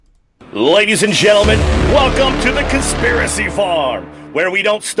Ladies and gentlemen, welcome to the Conspiracy Farm, where we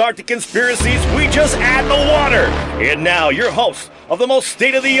don't start the conspiracies, we just add the water. And now, your host of the most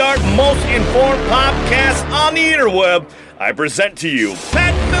state-of-the-art, most informed podcast on the interweb, I present to you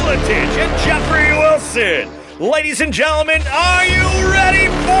Pat Miletich and Jeffrey Wilson. Ladies and gentlemen, are you ready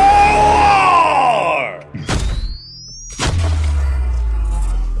for war?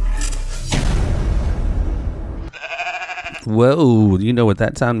 Whoa, you know what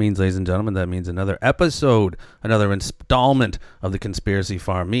that sound means, ladies and gentlemen. That means another episode, another installment of the Conspiracy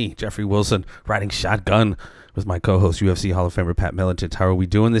Farm. Me, Jeffrey Wilson, riding shotgun with my co-host, UFC Hall of Famer Pat Miletich. How are we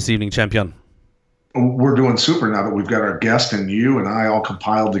doing this evening, champion? We're doing super now that we've got our guest and you and I all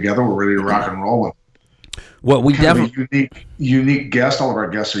compiled together. We're ready to rock and roll. Well, we definitely unique guest. All of our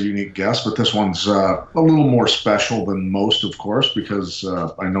guests are unique guests, but this one's a little more special than most, of course, because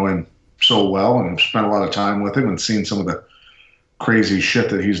I know him so well and I've spent a lot of time with him and seen some of the crazy shit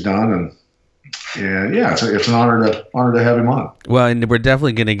that he's done, and yeah, it's an honor to have him on. Well, and we're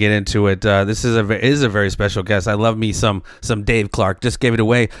definitely going to get into it. This is a very special guest. I love me some Dave Clark. Just gave it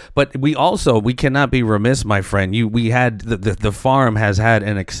away, but we cannot be remiss, my friend. We had the farm has had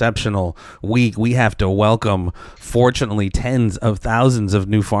an exceptional week. We have to welcome, fortunately, tens of thousands of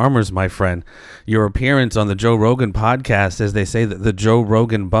new farmers, my friend. Your appearance on the Joe Rogan podcast, as they say, that the Joe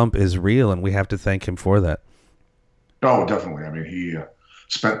Rogan bump is real, and we have to thank him for that. Oh, definitely. I mean, he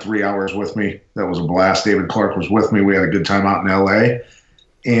spent 3 hours with me. That was a blast. David Clark was with me. We had a good time out in L.A.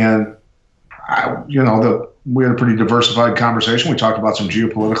 And, we had a pretty diversified conversation. We talked about some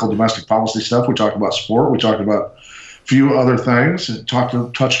geopolitical domestic policy stuff. We talked about sport. We talked about a few other things.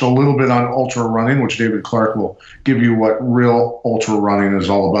 Touched a little bit on ultra running, which David Clark will give you what real ultra running is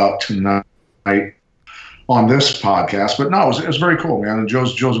all about tonight on this podcast. But no, it was very cool, man. And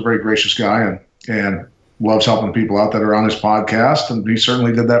Joe's a very gracious guy and loves helping people out that are on his podcast, and he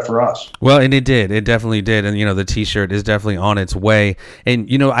certainly did that for us. Well, and it did. It definitely did. And, the T-shirt is definitely on its way.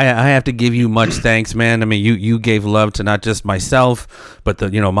 And, I have to give you much thanks, man. I mean, you gave love to not just myself, but the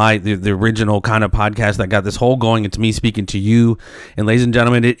original kind of podcast that got this whole going. It's me speaking to you. And, ladies and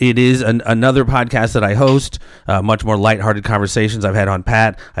gentlemen, it is another podcast that I host, much more lighthearted conversations. I've had on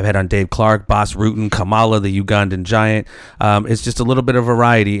Pat. I've had on Dave Clark, Bas Rutten, Kamala, the Ugandan giant. It's just a little bit of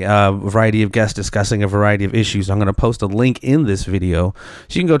variety of guests discussing a variety of issues. I'm going to post a link in this video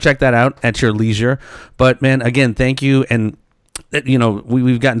so you can go check that out at your leisure. But man, again, thank you. And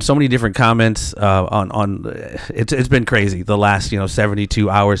we've gotten so many different comments on it's been crazy the last 72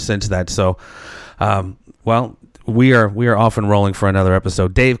 hours since that. So we are off and rolling for another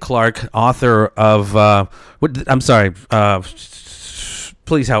episode. Dave Clark, author of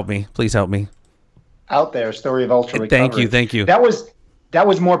please help me. Out There, Story of Ultra Recovery. Thank you. That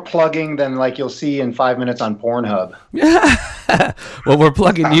was more plugging than like you'll see in 5 minutes on Pornhub. Well, we're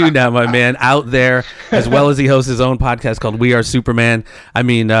plugging you now, my man, Out There, as well as he hosts his own podcast called We Are Superman. I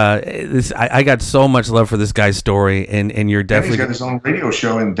mean, I got so much love for this guy's story, and you're definitely... He's got his own radio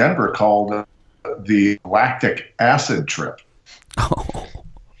show in Denver called The Lactic Acid Trip.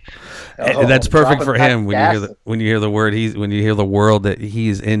 That's perfect for him when you hear the world that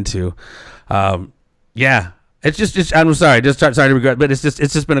he's into. Yeah. It's just I'm sorry to regret, but it's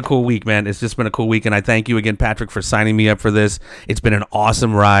just been a cool week, man. It's just been a cool week, and I thank you again, Patrick, for signing me up for this. It's been an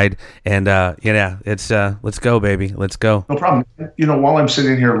awesome ride, and let's go, baby, let's go. No problem. While I'm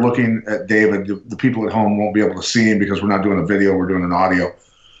sitting here looking at David, the people at home won't be able to see him because we're not doing a video, we're doing an audio.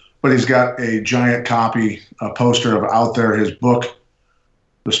 But he's got a giant copy, a poster of Out There, his book,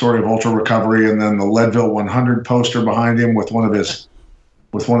 The Story of Ultra Recovery, and then the Leadville 100 poster behind him with one of his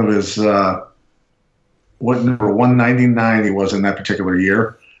what number 199 he was in that particular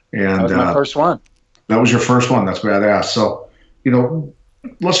year. And that was my first one. That was your first one. That's badass. So,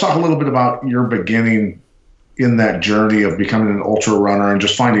 let's talk a little bit about your beginning in that journey of becoming an ultra runner and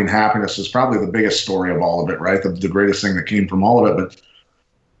just finding happiness is probably the biggest story of all of it, right? The greatest thing that came from all of it.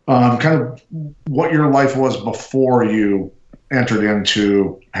 But kind of what your life was before you entered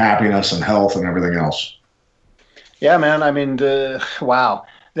into happiness and health and everything else. Yeah, man. I mean, wow.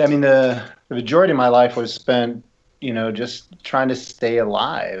 I mean, the majority of my life was spent, just trying to stay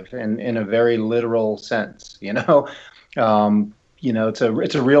alive in a very literal sense. It's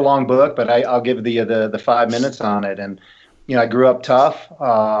a real long book, but I'll give the 5 minutes on it. And I grew up tough,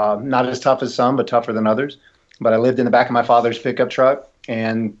 not as tough as some, but tougher than others. But I lived in the back of my father's pickup truck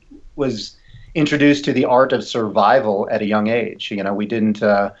and was introduced to the art of survival at a young age. We didn't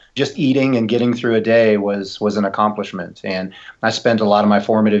just eating and getting through a day was an accomplishment. And I spent a lot of my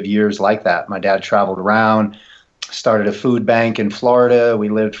formative years like that. My dad traveled around, started a food bank in Florida. We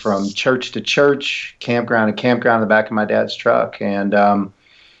lived from church to church, campground to campground in the back of my dad's truck. And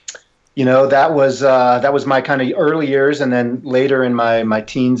That was my kind of early years, and then later in my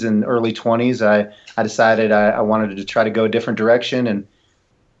teens and early 20s, I decided I wanted to try to go a different direction. And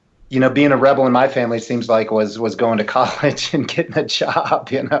being a rebel in my family seems like was going to college and getting a job,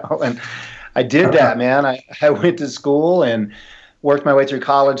 and I did that, man. I went to school and worked my way through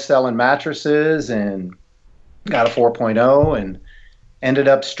college selling mattresses and got a 4.0 and ended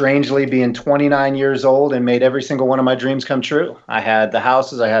up strangely being 29 years old and made every single one of my dreams come true. I had the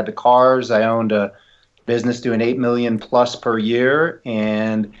houses, I had the cars, I owned a business doing $8 million plus per year,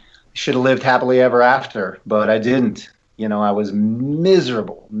 and should have lived happily ever after, but I didn't. I was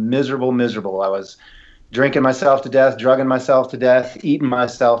miserable. I was drinking myself to death, drugging myself to death, eating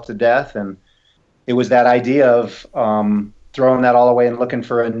myself to death, and it was that idea of throwing that all away and looking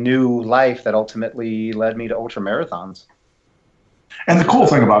for a new life that ultimately led me to ultra marathons. And the cool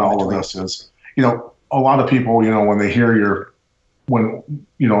thing about all of this is, a lot of people, when they hear a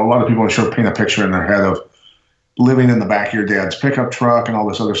lot of people sort of paint a picture in their head of living in the back of your dad's pickup truck and all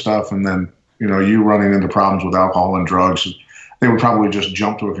this other stuff, and then, you running into problems with alcohol and drugs. They would probably just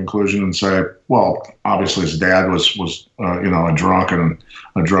jump to a conclusion and say, well, obviously his dad was a drunk and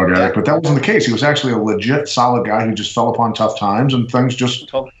a drug addict, but that wasn't the case. He was actually a legit, solid guy who just fell upon tough times, and things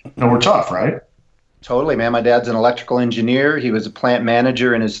just were tough, right? Totally, man. My dad's an electrical engineer. He was a plant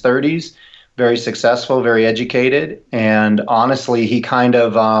manager in his 30s, very successful, very educated, and honestly, he kind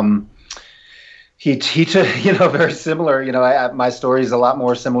of he took, very similar. My story is a lot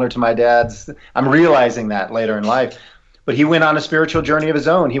more similar to my dad's. I'm realizing that later in life. But he went on a spiritual journey of his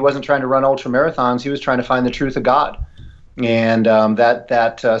own. He wasn't trying to run ultra marathons. He was trying to find the truth of God. And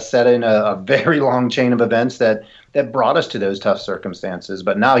that set in a very long chain of events that brought us to those tough circumstances.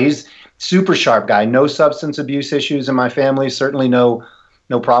 But now he's super sharp guy. No substance abuse issues in my family. Certainly no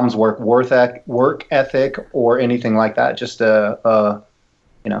problems work ethic or anything like that. Just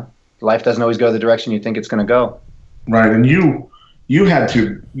life doesn't always go the direction you think it's going to go. Right, and you had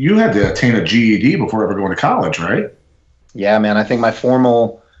to attain a GED before ever going to college, right? Yeah, man. I think my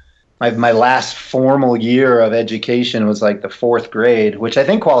last formal year of education was like the 4th grade, which I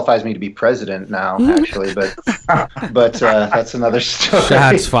think qualifies me to be president now, actually. But that's another story.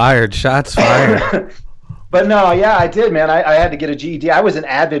 Shots fired. But no, yeah, I did, man. I had to get a GED. I was an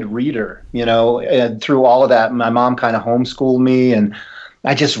avid reader, and through all of that, my mom kind of homeschooled me, and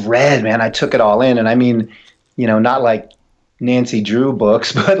I just read, man. I took it all in, and I mean, not like Nancy Drew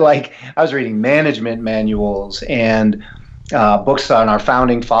books, but like I was reading management manuals and books on our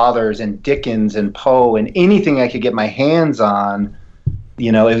founding fathers and Dickens and Poe and anything I could get my hands on.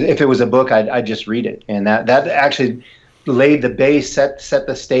 If it was a book, I'd just read it, and that actually laid the base, set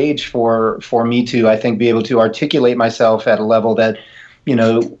the stage for me to, I think, be able to articulate myself at a level that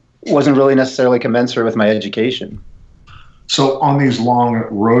wasn't really necessarily commensurate with my education. So on these long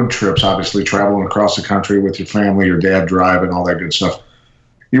road trips, obviously traveling across the country with your family, your dad driving, all that good stuff,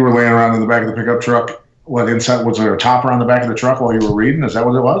 you were laying around in the back of the pickup truck. What, inside, was there a topper on the back of the truck while you were reading? Is that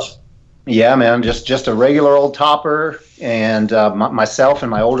what it was? Yeah, man, just a regular old topper, and myself and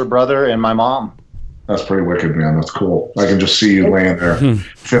my older brother and my mom. That's pretty wicked, man. That's cool. I can just see you laying there,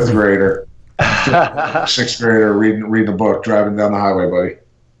 5th grader, 6th grader, reading a book, driving down the highway, buddy.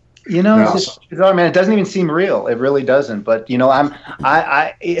 It's bizarre, man. It doesn't even seem real. It really doesn't. But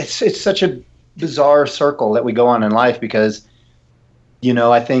it's such a bizarre circle that we go on in life because,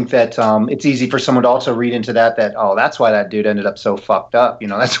 I think that it's easy for someone to also read into that that's why that dude ended up so fucked up.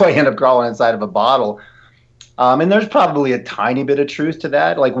 That's why he ended up crawling inside of a bottle. And there's probably a tiny bit of truth to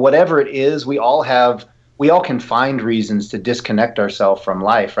that. Like whatever it is, we all can find reasons to disconnect ourselves from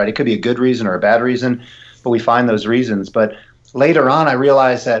life, right? It could be a good reason or a bad reason, but we find those reasons. But later on, I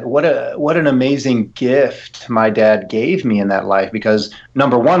realized that what an amazing gift my dad gave me in that life, because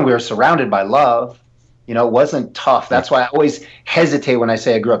number one, we were surrounded by love. It wasn't tough. That's why I always hesitate when I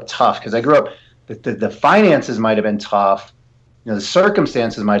say I grew up tough, because I grew up, the finances might have been tough, the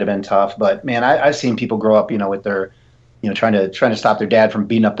circumstances might have been tough, but man, I've seen people grow up, with their, trying to stop their dad from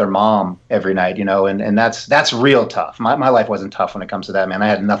beating up their mom every night, and that's real tough. My life wasn't tough when it comes to that, man. I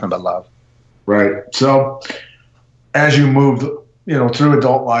had nothing but love. Right. So as you moved, through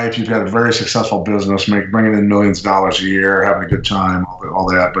adult life, you've had a very successful business, bringing in millions of dollars a year, having a good time, all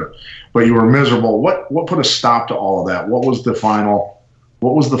that. But you were miserable. What put a stop to all of that? What was the final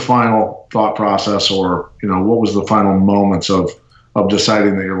thought process, or what was the final moments of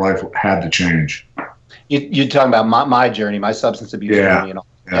deciding that your life had to change? You're talking about my journey, my substance abuse journey,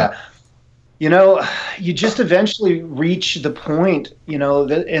 Yeah. You just eventually reach the point, and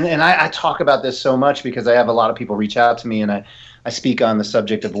I talk about this so much because I have a lot of people reach out to me, and I speak on the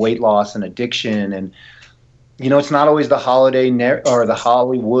subject of weight loss and addiction. And, it's not always the holiday or the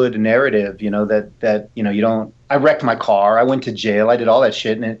Hollywood narrative, that you don't. I wrecked my car. I went to jail. I did all that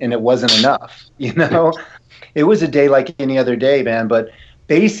shit, and it wasn't enough. It was a day like any other day, man. But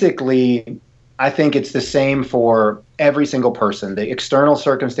basically, I think it's the same for every single person. The external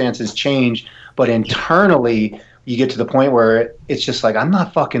circumstances change, but internally, you get to the point where it's just like, I'm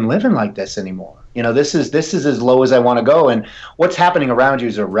not fucking living like this anymore. This is as low as I want to go, and what's happening around you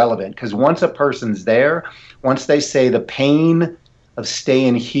is irrelevant, because once a person's there, once they say the pain of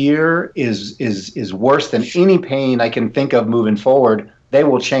staying here is worse than any pain I can think of moving forward, they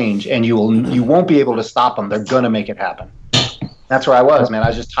will change, and you won't be able to stop them. They're gonna make it happen. That's where I was, man. I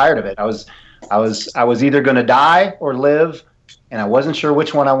was just tired of it. I was either gonna die or live, and I wasn't sure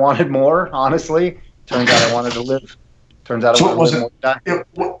which one I wanted more. Honestly, turns out I wanted to live. Turns out I wanted to live more than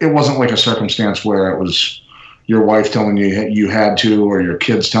die. It wasn't like a circumstance where it was your wife telling you you had to, or your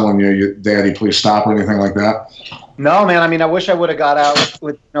kids telling you, "Daddy, please stop," or anything like that. No, man. I mean, I wish I would have got out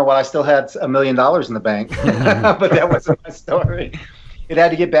with while I still had $1 million in the bank, but that wasn't my story. It had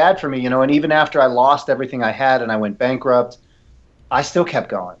to get bad for me, and even after I lost everything I had and I went bankrupt, I still kept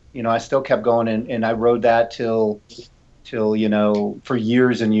going. I still kept going, and I rode that till for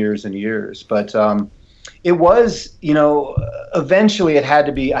years and years and years. But it was, eventually I had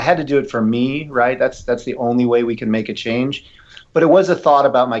to do it for me, right? That's the only way we can make a change. But it was a thought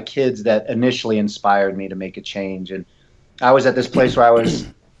about my kids that initially inspired me to make a change. And I was at this place where I was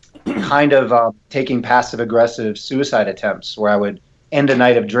kind of taking passive-aggressive suicide attempts, where I would end a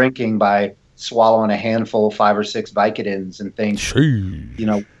night of drinking by swallowing a handful, 5 or 6 Vicodins, and think,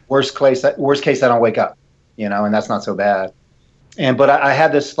 worst case, I don't wake up, and that's not so bad. But I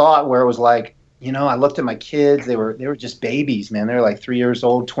had this thought where it was like, I looked at my kids, they were just babies, man. They were like 3 years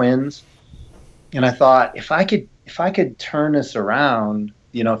old, twins. And I thought, if I could turn this around,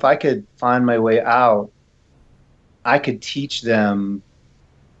 if I could find my way out, I could teach them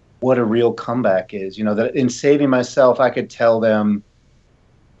what a real comeback is. That in saving myself, I could tell them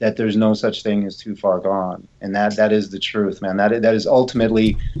that there's no such thing as too far gone, and that is the truth, man. That is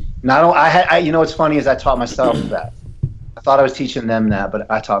ultimately not. What's funny is I taught myself that. I thought I was teaching them that, but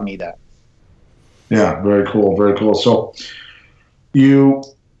I taught me that. Yeah, very cool, very cool. So you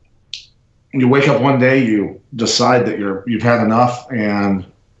wake up one day, you decide that you've had enough, and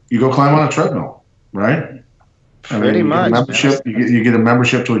you go climb on a treadmill, right? Pretty much. You get a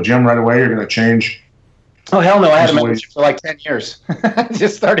membership to a gym right away. You're going to change. Oh, hell no. I had a membership for like 10 years. I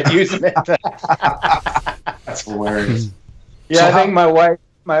just started using it. That's hilarious. Yeah, so I think my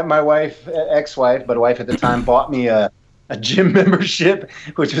wife, ex-wife, but wife at the time, bought me a gym membership,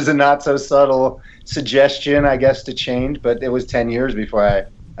 which was a not so subtle suggestion, I guess, to change. But it was 10 years before I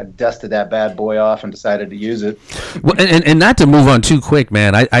dusted that bad boy off and decided to use it. Well, and not to move on too quick,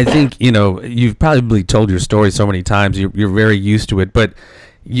 man. I think, you've probably told your story so many times. You're very used to it, but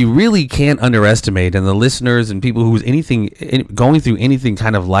you really can't underestimate, and the listeners and people who's going through anything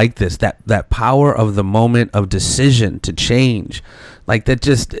kind of like this, that power of the moment of decision to change, like that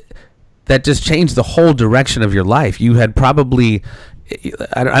just changed the whole direction of your life. You had probably,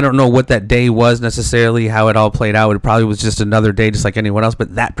 I don't know what that day was necessarily, how it all played out. It probably was just another day, just like anyone else.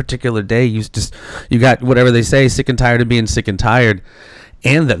 But that particular day, you got whatever they say, sick and tired of being sick and tired,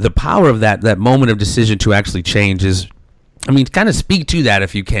 and the power of that moment of decision to actually change is. Kind of speak to that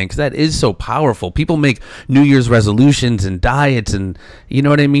if you can, because that is so powerful. People make New Year's resolutions and diets, and you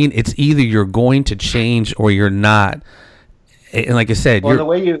know what I mean? It's either you're going to change or you're not. And like I said, the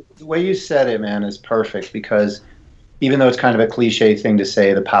way you said it, man, is perfect, because even though it's kind of a cliche thing to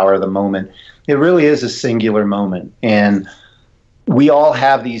say, the power of the moment, it really is a singular moment. And we all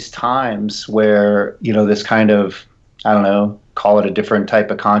have these times where, this kind of, I don't know, call it a different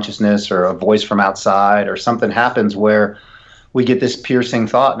type of consciousness or a voice from outside or something happens where we get this piercing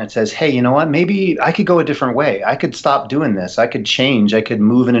thought and it says, hey, you know what, maybe I could go a different way. I could stop doing this. I could change. I could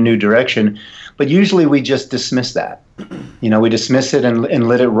move in a new direction. But usually we just dismiss that. We dismiss it and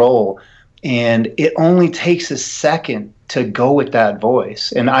let it roll. And it only takes a second to go with that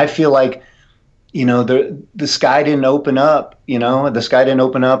voice. And I feel like, the sky didn't open up, the sky didn't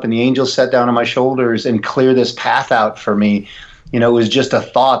open up and the angels sat down on my shoulders and clear this path out for me. It was just a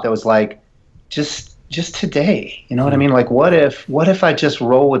thought that was like, just today, you know what I mean? Like, what if I just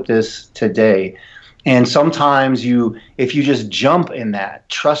roll with this today? And sometimes if you just jump in that,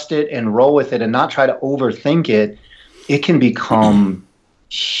 trust it and roll with it and not try to overthink it, it can become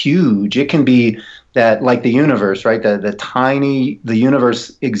huge. It can be that, like the universe, right? The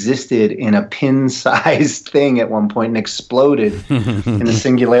universe existed in a pin-sized thing at one point and exploded in the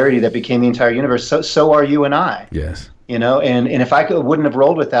singularity that became the entire universe. So are you and I. Yes. and if I wouldn't have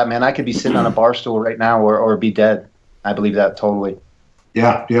rolled with that, man, I could be sitting on a bar stool right now or be dead. I believe that totally.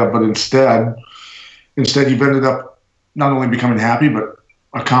 Yeah, but instead you've ended up not only becoming happy, but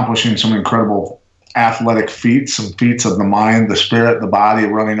accomplishing some incredible athletic feats, some feats of the mind, the spirit, the body,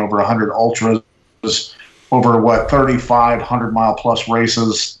 running over 100 ultras, over 3,500 mile plus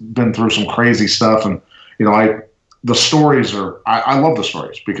races, been through some crazy stuff. And, the stories I love the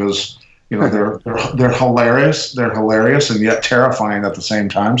stories because, they're hilarious. They're hilarious and yet terrifying at the same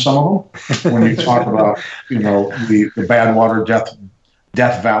time. Some of them, when you talk about, the Badwater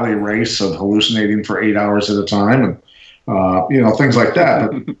Death Valley race of hallucinating for 8 hours at a time and, things like that.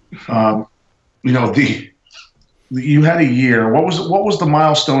 But, you had a year. What was the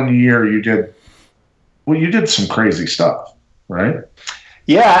milestone year you did? Well, you did some crazy stuff, right?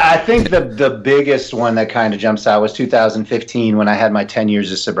 Yeah, I think the biggest one that kind of jumps out was 2015 when I had my 10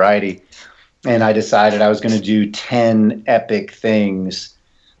 years of sobriety, and I decided I was going to do 10 epic things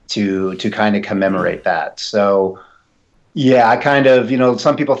to kind of commemorate that. So, yeah, I kind of,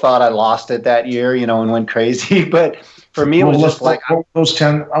 some people thought I lost it that year, and went crazy, but for me, it was just like those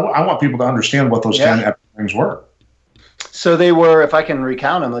 10. I want people to understand what those 10 epic things were. So they were, if I can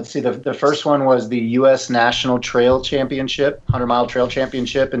recount them, let's see, the first one was the U.S. National Trail Championship, 100-mile trail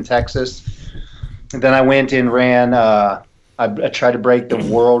championship in Texas. And then I went and ran, I tried to break the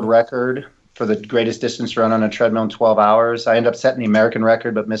world record for the greatest distance run on a treadmill in 12 hours. I ended up setting the American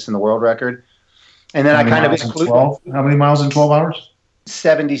record, but missing the world record. And then I kind of included... How many miles in 12 hours?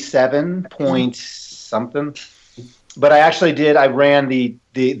 77 point something. But I ran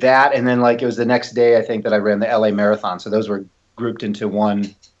that, and then it was the next day, I think, that I ran the LA Marathon. So those were grouped into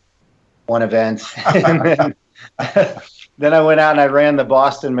one event. And then I went out and I ran the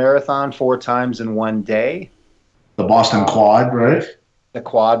Boston Marathon 4 times in one day. The Boston Quad, right? The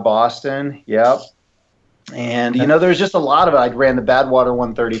Quad Boston, yep. And, there's just a lot of it. I ran the Badwater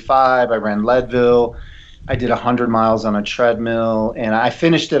 135. I ran Leadville. I did 100 miles on a treadmill. And I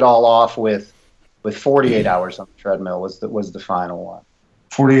finished it all off with 48 hours on the treadmill was the final one.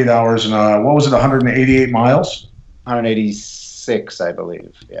 48 hours and what was it? 188 miles. 186, I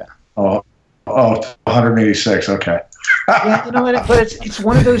believe. Yeah. Oh, 186. Okay. Yeah, but it's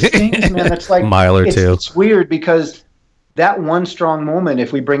one of those things, man. That's like mile or two. It's weird because that one strong moment,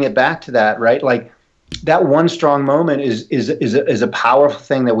 if we bring it back to that, right? Like that one strong moment is a powerful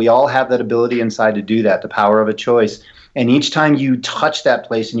thing that we all have that ability inside to do that. The power of a choice. And each time you touch that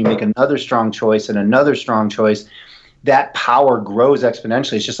place and you make another strong choice and another strong choice, that power grows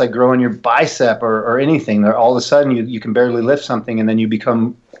exponentially. It's just like growing your bicep or anything. All of a sudden, you can barely lift something, and then you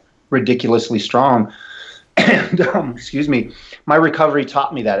become ridiculously strong. And excuse me, my recovery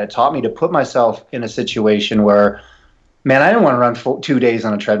taught me that. It taught me to put myself in a situation where, man, I didn't want to run 2 days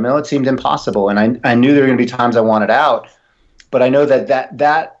on a treadmill. It seemed impossible, and I knew there were going to be times I wanted out. But I know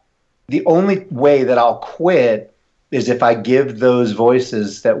that the only way that I'll quit is if I give those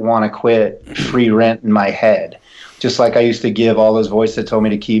voices that want to quit free rent in my head. Just like I used to give all those voices that told me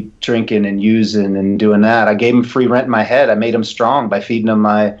to keep drinking and using and doing that. I gave them free rent in my head. I made them strong by feeding them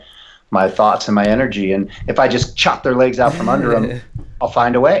my thoughts and my energy. And if I just chop their legs out from under them, I'll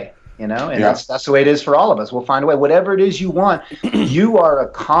find a way, And that's the way it is for all of us. We'll find a way. Whatever it is you want, you are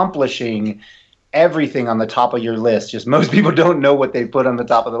accomplishing everything on the top of your list. Just most people don't know what they put on the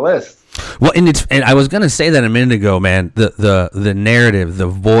top of the list. Well, and I was going to say that a minute ago, man. The narrative, the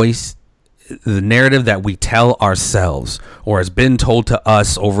voice, the narrative that we tell ourselves or has been told to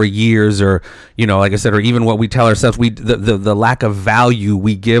us over years, or like I said, or even what we tell ourselves, the lack of value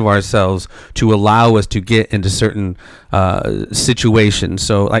we give ourselves to allow us to get into certain situations.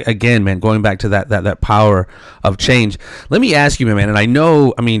 So again, man, going back to that power of change, let me ask you, man, and I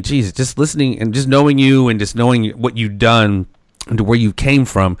know, geez, just listening and just knowing you and just knowing what you've done and to where you came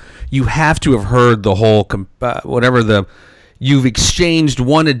from, you have to have heard the whole you've exchanged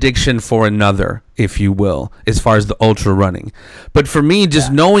one addiction for another, if you will, as far as the ultra running. But for me,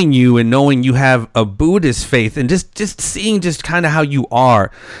 just knowing you and knowing you have a Buddhist faith and just seeing just kind of how you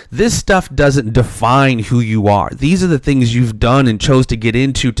are, this stuff doesn't define who you are. These are the things you've done and chose to get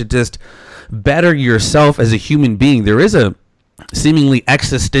into to just better yourself as a human being. There is a seemingly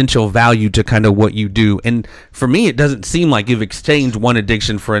existential value to kind of what you do, and for me it doesn't seem like you've exchanged one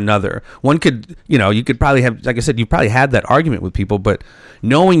addiction for another. One could, you could probably have, like I said, you probably had that argument with people, but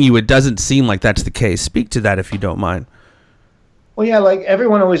knowing you, it doesn't seem like that's the case. Speak to that if you don't mind. Well, yeah, like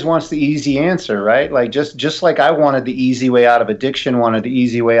everyone always wants the easy answer, right? Like just like I wanted the easy way out of addiction, wanted the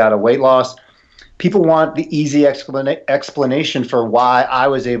easy way out of weight loss. People want the easy explanation for why I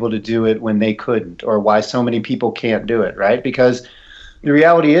was able to do it when they couldn't, or why so many people can't do it, right? Because the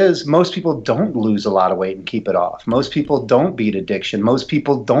reality is most people don't lose a lot of weight and keep it off. Most people don't beat addiction. Most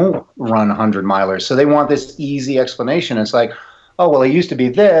people don't run 100-milers. So they want this easy explanation. It's like, oh, well, he used to be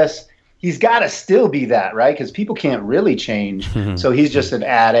this. He's got to still be that, right? Because people can't really change. So he's just an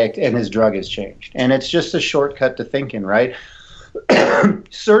addict and his drug has changed. And it's just a shortcut to thinking, right?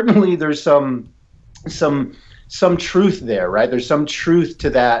 Certainly there's some truth there, right? There's some truth to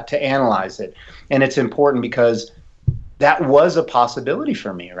that, to analyze it. And it's important because that was a possibility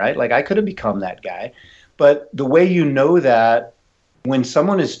for me, right? Like I could have become that guy. But the way you know that, when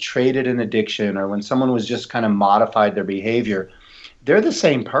someone is traded an addiction or when someone was just kind of modified their behavior, they're the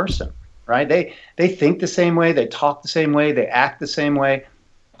same person, right? They think the same way, they talk the same way, they act the same way.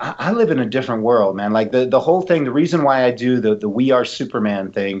 I live in a different world, man. Like the whole thing, the reason why I do the We Are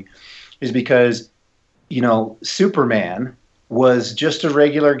Superman thing is because, you know, Superman was just a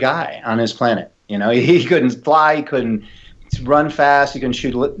regular guy on his planet. You know, he couldn't fly, he couldn't run fast, he couldn't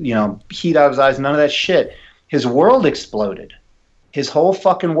shoot, you know, heat out of his eyes, none of that shit. His world exploded. His whole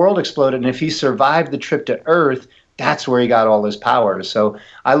fucking world exploded. And if he survived the trip to Earth, that's where he got all his powers. So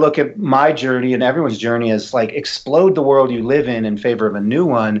I look at my journey and everyone's journey as like explode the world you live in favor of a new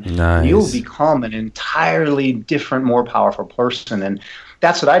one. Nice. And you'll become an entirely different, more powerful person. And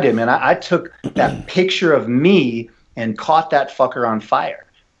that's what I did, man. I took that picture of me and caught that fucker on fire.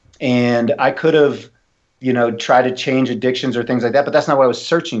 And I could have, you know, tried to change addictions or things like that, but that's not what I was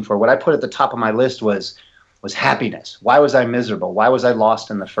searching for. What I put at the top of my list was happiness. Why was I miserable? Why was I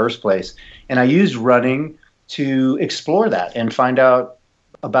lost in the first place? And I used running to explore that and find out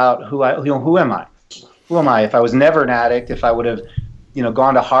about who am I? Who am I? If I was never an addict, if I would have, you know,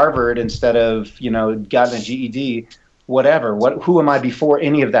 gone to Harvard instead of, you know, gotten a GED, whatever. Who am I before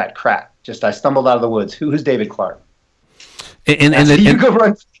any of that crap? Just I stumbled out of the woods. Who's David Clark?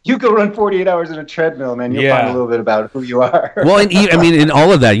 You go run 48 hours in a treadmill, man. You'll find a little bit about who you are. Well, I mean, in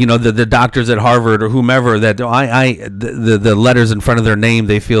all of that, you know, the doctors at Harvard or whomever that the letters in front of their name,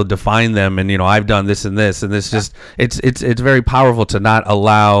 they feel define them. And, you know, I've done this and this, and this just, it's very powerful to not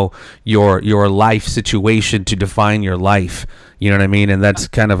allow your life situation to define your life. You know what I mean? And that's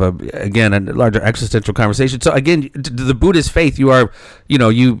kind of a larger existential conversation. So again, the Buddhist faith, you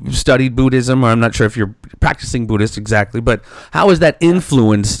studied Buddhism, or I'm not sure if you're practicing Buddhist exactly, but how has that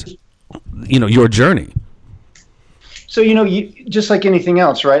influenced, you know, your journey? So, you know, just like anything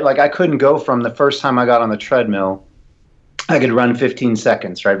else, right? Like I couldn't go from the first time I got on the treadmill, I could run 15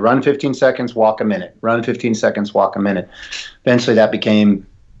 seconds, right? Run 15 seconds, walk a minute. Run 15 seconds, walk a minute. Eventually that became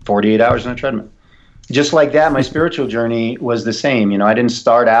 48 hours on a treadmill. Just like that, my spiritual journey was the same. You know, I didn't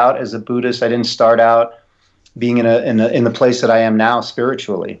start out as a Buddhist. I didn't start out being in the place that I am now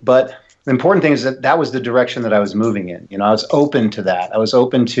spiritually. But the important thing is that was the direction that I was moving in. You know, I was open to that. I was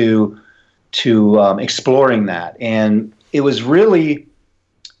open to exploring that. And it was really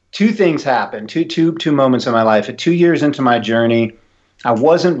two things happened. Two moments in my life. At 2 years into my journey, I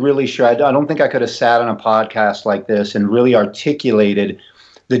wasn't really sure. I don't think I could have sat on a podcast like this and really articulated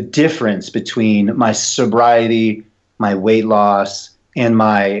the difference between my sobriety, my weight loss, and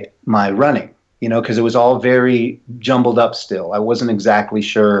my running, you know, because it was all very jumbled up still. I wasn't exactly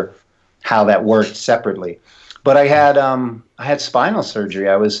sure how that worked separately. But I had spinal surgery.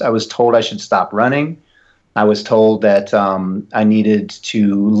 I was told I should stop running. I was told that I needed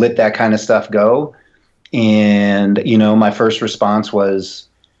to let that kind of stuff go. And, you know, my first response was,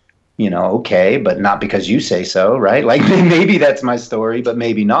 you know, okay, but not because you say so, right? Like maybe that's my story, but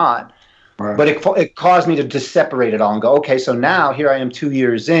maybe not. Right. But it caused me to separate it all and go, okay, so now here I am 2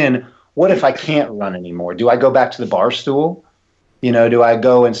 years in. What if I can't run anymore? Do I go back to the bar stool? You know, do I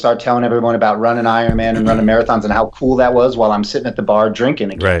go and start telling everyone about running Ironman and running marathons and how cool that was while I'm sitting at the bar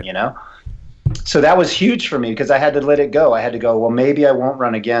drinking again, right. You know? So that was huge for me because I had to let it go. I had to go, well, maybe I won't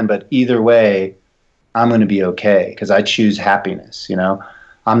run again, but either way, I'm going to be okay because I choose happiness, you know?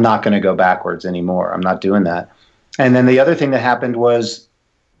 I'm not going to go backwards anymore. I'm not doing that. And then the other thing that happened was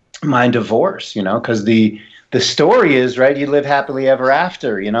my divorce, you know, because the story is, right, you live happily ever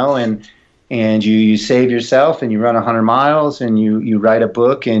after, you know, and you save yourself and you run 100 miles and you write a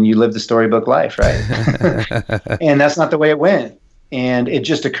book and you live the storybook life, right? And that's not the way it went. And it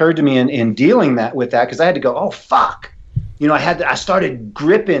just occurred to me in dealing with that because I had to go, oh, fuck. You know, I started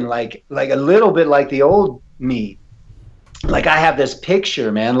gripping like a little bit like the old me. Like I have this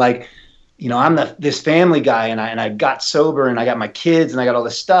picture, man, like, you know, I'm this family guy and I got sober and I got my kids and I got all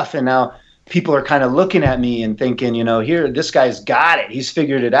this stuff. And now people are kind of looking at me and thinking, you know, here, this guy's got it. He's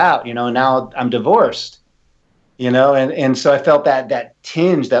figured it out, you know, and now I'm divorced, you know, and so I felt that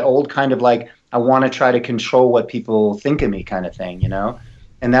tinge, that old kind of like, I want to try to control what people think of me kind of thing, you know,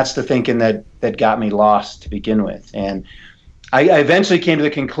 and that's the thinking that got me lost to begin with. And I eventually came to the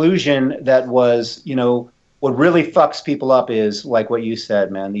conclusion that was, what really fucks people up is like what you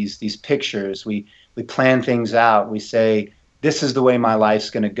said, man. These pictures, we plan things out. We say, this is the way my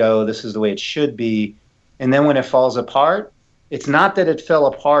life's going to go. This is the way it should be. And then when it falls apart, it's not that it fell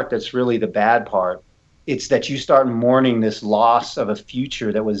apart that's really the bad part. It's that you start mourning this loss of a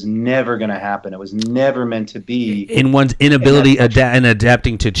future that was never going to happen. It was never meant to be. In one's inability and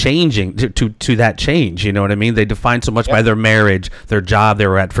adapting to changing, to that change, you know what I mean? They define so much by their marriage, their job they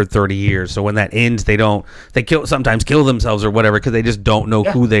were at for 30 years. So when that ends, they sometimes kill themselves or whatever because they just don't know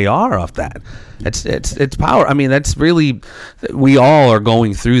who they are off that. It's power. I mean, that's really, we all are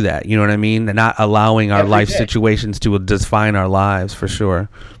going through that, you know what I mean? And not allowing our life situations to define our lives, for sure.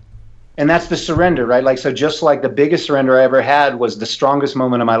 And that's the surrender, right? Like, so just like the biggest surrender I ever had was the strongest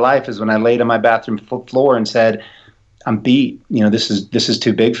moment of my life is when I laid on my bathroom floor and said, I'm beat. This is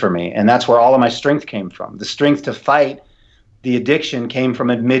too big for me. And that's where all of my strength came from. The strength to fight the addiction came from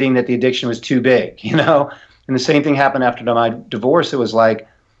admitting that the addiction was too big, And the same thing happened after my divorce. It was like,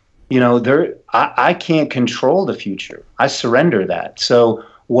 I can't control the future. I surrender that. So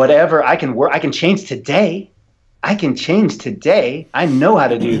whatever I can change today. I can change today. I know how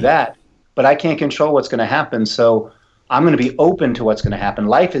to do that. But I can't control what's going to happen, so I'm going to be open to what's going to happen.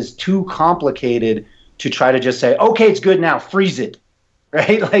 Life is too complicated to try to just say, okay, it's good now, freeze it,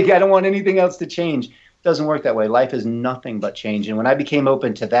 right? Like, I don't want anything else to change. It doesn't work that way. Life is nothing but change. And when I became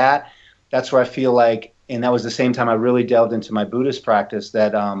open to that, that's where I feel like, and that was the same time I really delved into my Buddhist practice,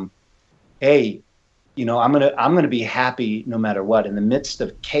 that, hey, I'm gonna be happy no matter what. In the midst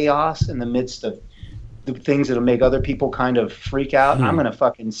of chaos, in the midst of the things that'll make other people kind of freak out, I'm gonna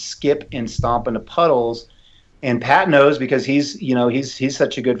fucking skip and stomp into puddles. And Pat knows, because he's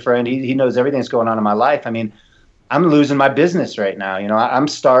such a good friend. He knows everything that's going on in my life. I mean, I'm losing my business right now. I'm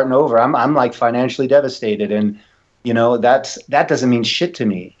starting over. I'm like financially devastated, and that doesn't mean shit to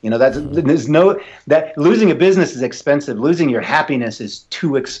me. That losing a business is expensive. Losing your happiness is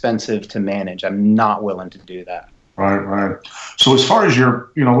too expensive to manage. I'm not willing to do that. Right. So as far as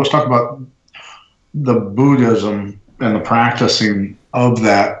let's talk about the Buddhism and the practicing of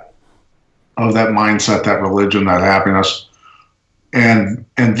that mindset, that religion, that happiness, and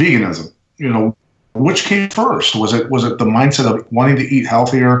veganism. Which came first? Was it the mindset of wanting to eat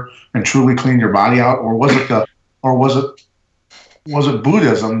healthier and truly clean your body out, or was it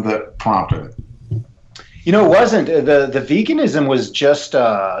Buddhism that prompted it? It wasn't. The veganism was just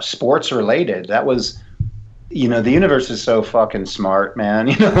sports related. That was, the universe is so fucking smart, man.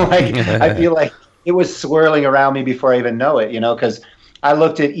 I feel like it was swirling around me before I even know it, because I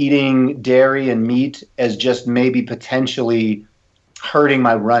looked at eating dairy and meat as just maybe potentially hurting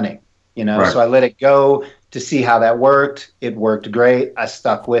my running, Right. So I let it go to see how that worked. It worked great. I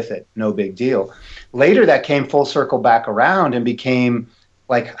stuck with it. No big deal. Later, that came full circle back around and became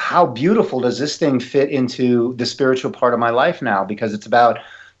like, how beautiful does this thing fit into the spiritual part of my life now? Because it's about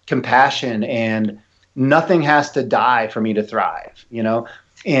compassion, and nothing has to die for me to thrive,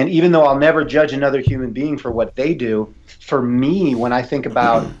 And even though I'll never judge another human being for what they do, for me, when I think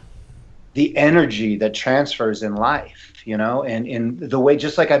about the energy that transfers in life, and in the way,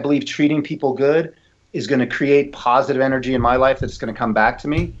 just like I believe treating people good is going to create positive energy in my life that's going to come back to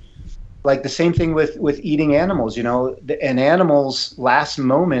me. Like the same thing with eating animals, an animal's last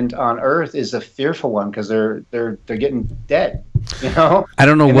moment on earth is a fearful one because they're getting dead, I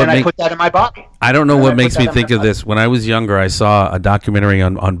don't know and what I put that in my body. I don't know what makes me think of this. When I was younger, I saw a documentary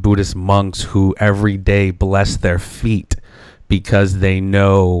on Buddhist monks who every day bless their feet because they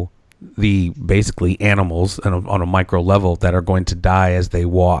know the basically animals on a micro level that are going to die as they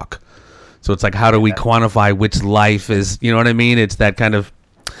walk. So it's like, how do we quantify which life is, you know what I mean? It's that kind of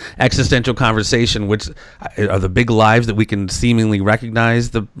existential conversation, which are the big lives that we can seemingly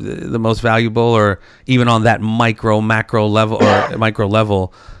recognize the most valuable, or even on that macro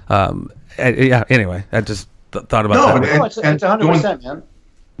level. Anyway, I just thought about that. No, it's 100%, man.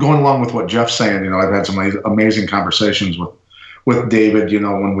 Going along with what Jeff's saying, I've had some amazing conversations with David,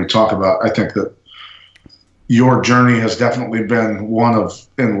 when we talk about, I think that your journey has definitely been one of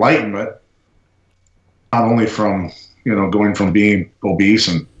enlightenment, not only from, going from being obese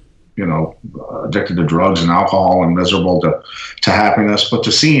and, addicted to drugs and alcohol and miserable to happiness, but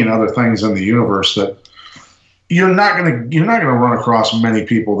to seeing other things in the universe that you're not going to run across many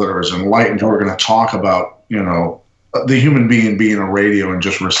people that are as enlightened who are going to talk about, the human being a radio and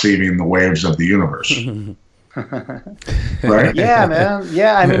just receiving the waves of the universe. Right? Yeah, man.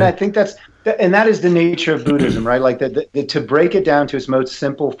 Yeah. I mean, I think that is the nature of Buddhism, right? Like to break it down to its most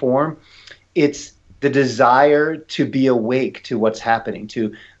simple form, it's the desire to be awake to what's happening,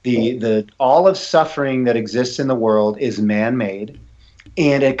 to the all of suffering that exists in the world is man-made,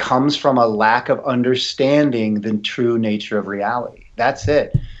 and it comes from a lack of understanding the true nature of reality. That's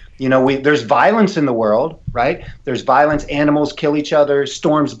it. You know, there's violence in the world, right? There's violence. Animals kill each other.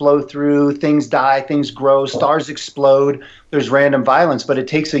 Storms blow through. Things die. Things grow. Stars explode. There's random violence. But it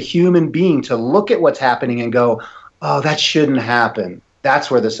takes a human being to look at what's happening and go, oh, that shouldn't happen. That's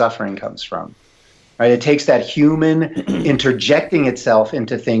where the suffering comes from, right? It takes that human interjecting itself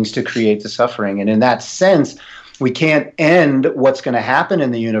into things to create the suffering. And in that sense, we can't end what's going to happen in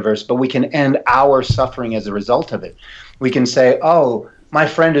the universe, but we can end our suffering as a result of it. We can say, oh, my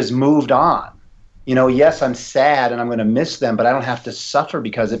friend has moved on. You know, yes, I'm sad and I'm going to miss them, but I don't have to suffer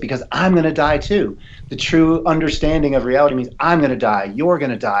because I'm going to die too. The true understanding of reality means I'm going to die, you're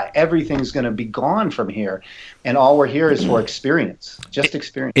going to die, everything's going to be gone from here. And all we're here is for experience, just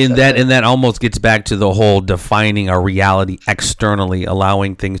experience. And that almost gets back to the whole defining our reality externally,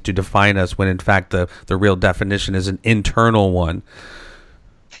 allowing things to define us when in fact the real definition is an internal one.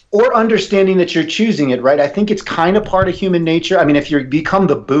 Or understanding that you're choosing it, right? I think it's kind of part of human nature. I mean, if you become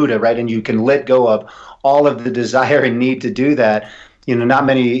the Buddha, right, and you can let go of all of the desire and need to do that, you know, not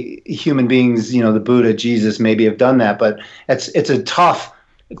many human beings, you know, the Buddha, Jesus maybe have done that, but it's a tough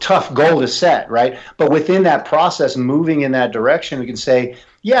goal to set, right? But within that process, moving in that direction, we can say,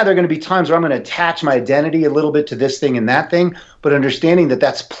 yeah, there are going to be times where I'm going to attach my identity a little bit to this thing and that thing, but understanding that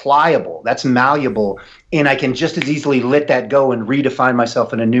that's pliable, that's malleable, and I can just as easily let that go and redefine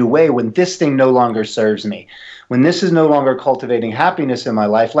myself in a new way when this thing no longer serves me, when this is no longer cultivating happiness in my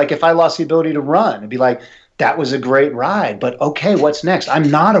life. Like if I lost the ability to run, it'd be like, that was a great ride, but okay, what's next?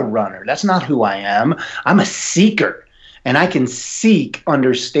 I'm not a runner. That's not who I am. I'm a seeker, and I can seek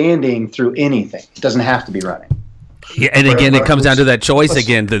understanding through anything. It doesn't have to be running. Yeah, and again, it comes down to that choice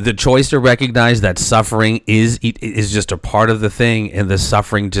again. The choice to recognize that suffering is just a part of the thing, and the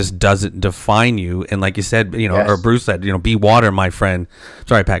suffering just doesn't define you. And like you said, you know, yes. Or Bruce said, you know, be water, my friend.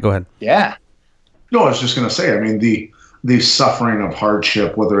 Sorry, Pat, go ahead. Yeah. No, I was just going to say, I mean, the suffering of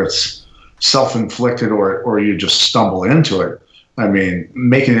hardship, whether it's self-inflicted or you just stumble into it, I mean,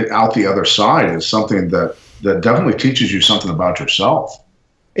 making it out the other side is something that definitely teaches you something about yourself.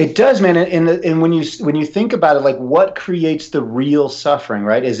 It does, man. And when you think about it, like what creates the real suffering,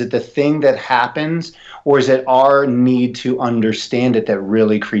 right? Is it the thing that happens, or is it our need to understand it that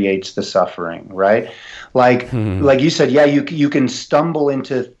really creates the suffering, right? Like you said, yeah, you can stumble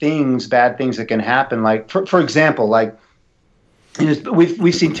into things, bad things that can happen. Like for example, like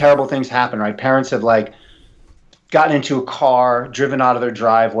we've seen terrible things happen, right? Parents have like gotten into a car, driven out of their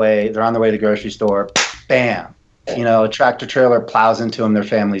driveway, they're on their way to the grocery store, bam. You know, a tractor trailer plows into them, their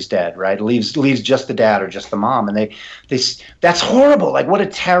family's dead, right? Leaves just the dad or just the mom. And they that's horrible. Like what a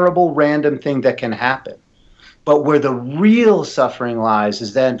terrible random thing that can happen. But where the real suffering lies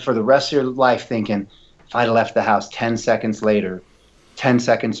is then for the rest of your life thinking, if I'd left the house 10 seconds later, 10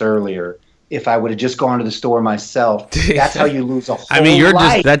 seconds earlier, if I would have just gone to the store myself, that's how you lose a whole I mean, you're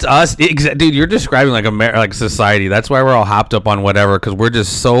life. That's us. Dude, you're describing like society. That's why we're all hopped up on whatever, because we're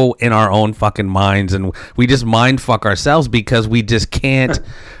just so in our own fucking minds, and we just mind fuck ourselves because we just can't.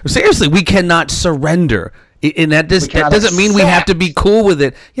 Seriously, we cannot surrender. And that doesn't mean we have to be cool with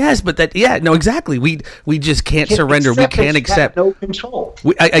it. Yes, but exactly. We just can't surrender. We can't accept. No control.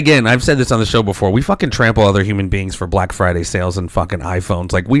 Again, I've said this on the show before. We fucking trample other human beings for Black Friday sales and fucking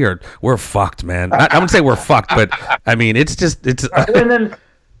iPhones. Like we're fucked, man. I wouldn't say we're fucked, but I mean it's.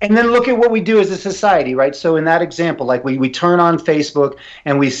 And then look at what we do as a society, right? So in that example, like we turn on Facebook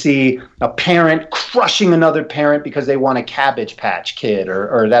and we see a parent crushing another parent because they want a Cabbage Patch Kid,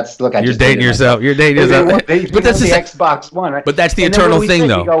 or that's look. You're dating yourself. You're dating yourself. But that's the Xbox One, right? But that's the eternal thing,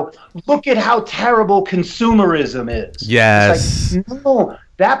 though. Go, look at how terrible consumerism is. Yes. It's like, no,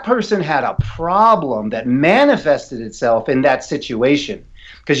 that person had a problem that manifested itself in that situation.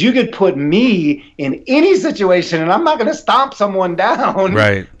 Because you could put me in any situation, and I'm not going to stomp someone down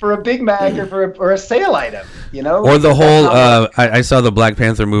for a Big Mac or a sale item, you know? Or the whole, I saw the Black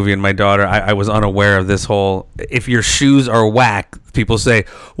Panther movie, and my daughter, I was unaware of this whole, if your shoes are whack, people say,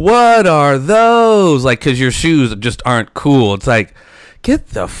 what are those? Like, because your shoes just aren't cool. It's like, get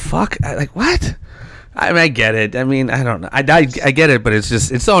the fuck, like, what? I mean, I get it. I mean, I don't know. I get it, but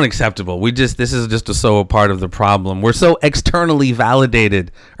it's so unacceptable. This is just so a part of the problem. We're so externally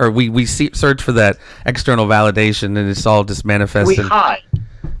validated, or we search for that external validation, and it's all just manifested.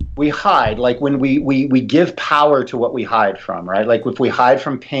 We hide. Like when we give power to what we hide from, right? Like if we hide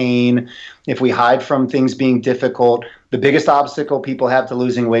from pain, if we hide from things being difficult, the biggest obstacle people have to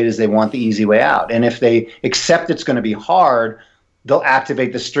losing weight is they want the easy way out. And if they accept it's going to be hard, they'll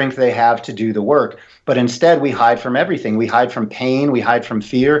activate the strength they have to do the work. But instead, we hide from everything. We hide from pain. We hide from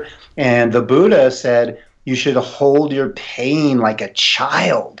fear. And the Buddha said, you should hold your pain like a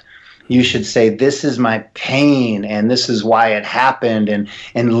child. You should say, this is my pain, and this is why it happened, and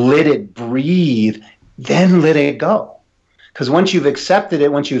let it breathe, then let it go. Because once you've accepted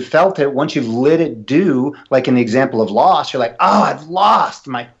it, once you've felt it, once you've let it do, like in the example of loss, you're like, oh, I've lost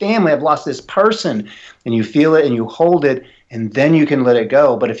my family, I've lost this person. And you feel it and you hold it, and then you can let it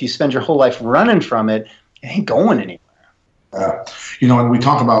go. But if you spend your whole life running from it, it ain't going anywhere. And we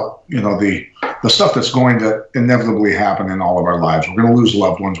talk about, the stuff that's going to inevitably happen in all of our lives. We're going to lose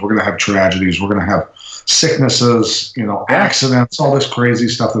loved ones. We're going to have tragedies. We're going to have sicknesses, accidents, all this crazy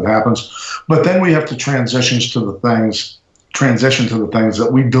stuff that happens. But then we have to transition to the things that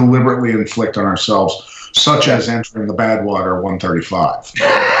we deliberately inflict on ourselves, such as entering the Badwater 135.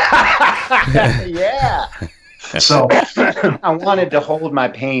 Yeah. So I wanted to hold my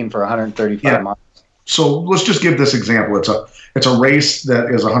pain for 135 miles. So let's just give this example. It's a race that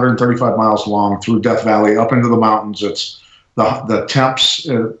is 135 miles long through Death Valley up into the mountains. It's the temps.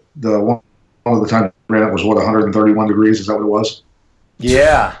 One of the times I ran it was 131 degrees. Is that what it was?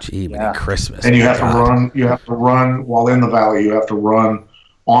 Yeah. Gee, man, Christmas. And you have to run. You have to run while in the valley. You have to run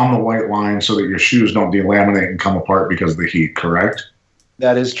on the white line so that your shoes don't delaminate and come apart because of the heat. Correct?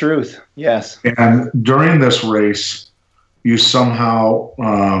 That is truth. Yes. And during this race, you somehow.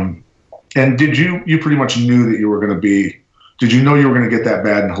 And did you pretty much knew that you were going to be? Did you know you were going to get that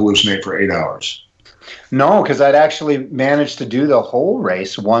bad and hallucinate for 8 hours? No, because I'd actually managed to do the whole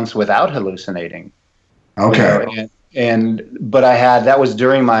race once without hallucinating. Okay. But that was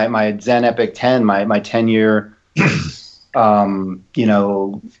during my Zen Epic 10, my 10-year,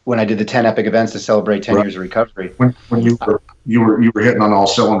 when I did the 10 epic events to celebrate 10 years of recovery. When you were hitting on all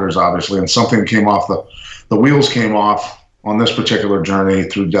cylinders, obviously, and something came off the wheels came off on this particular journey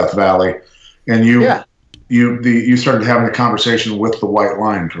through Death Valley, and you started having a conversation with the white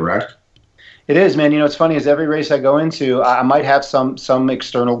line, correct? It is, man. It's funny, is every race I go into, I might have some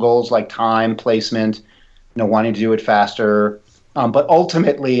external goals like time, placement, wanting to do it faster. But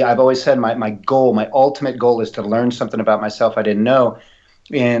ultimately, I've always said my ultimate goal is to learn something about myself I didn't know.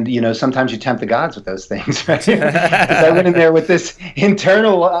 And, sometimes you tempt the gods with those things, right? Because I went in there with this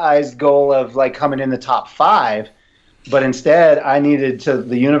internalized goal of like coming in the top 5. But instead,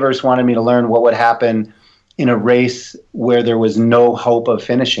 the universe wanted me to learn what would happen in a race where there was no hope of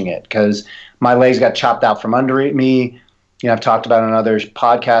finishing it, because my legs got chopped out from under me. I've talked about on other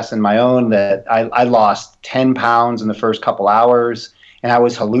podcasts and my own that I lost 10 pounds in the first couple hours, and I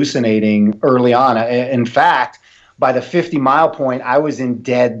was hallucinating early on. In fact, by the 50-mile point, I was in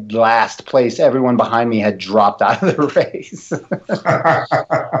dead last place. Everyone behind me had dropped out of the race.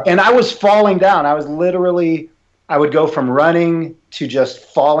 And I was falling down. I would go from running to just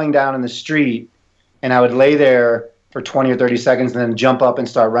falling down in the street, and I would lay there for 20 or 30 seconds and then jump up and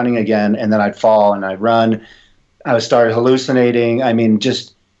start running again, and then I'd fall and I'd run. I started hallucinating. I mean,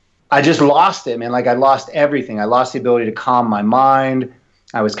 I just lost it, man. Like, I lost everything. I lost the ability to calm my mind.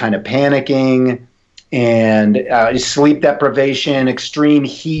 I was kind of panicking, and sleep deprivation, extreme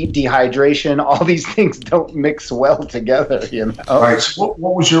heat, dehydration. All these things don't mix well together, All right. So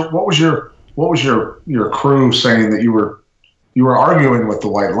what was your crew saying that you were arguing with the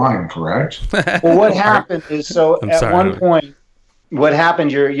white line, correct? Well, what happened is, one point, what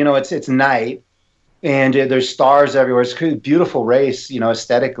happened, it's night, and there's stars everywhere. It's a beautiful race,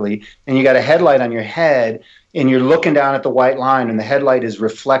 aesthetically, and you got a headlight on your head, and you're looking down at the white line, and the headlight is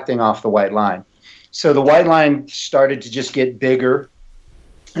reflecting off the white line. So the white line started to just get bigger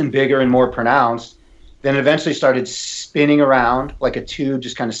and more pronounced. Then it eventually started spinning around like a tube,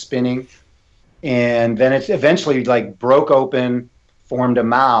 just kind of spinning. And then it eventually like broke open, formed a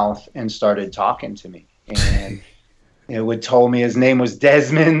mouth, and started talking to me. And it told me his name was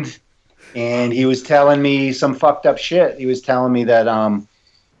Desmond, and he was telling me some fucked up shit. He was telling me that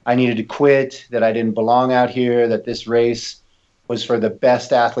I needed to quit, that I didn't belong out here, that this race was for the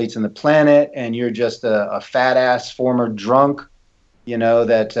best athletes on the planet, and you're just a fat ass former drunk.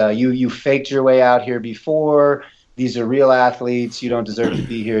 That you faked your way out here before. These are real athletes. You don't deserve to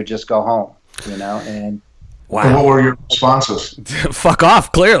be here. Just go home. And wow. And what were your responses? Fuck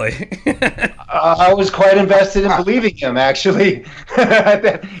off, clearly. I was quite invested in believing him, actually.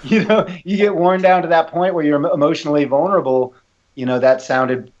 You get worn down to that point where you're emotionally vulnerable. That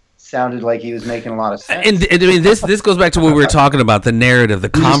sounded like he was making a lot of sense. And I mean, this goes back to what we were talking about, the narrative, the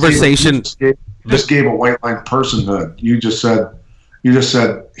conversation. You just gave a white line personhood. You just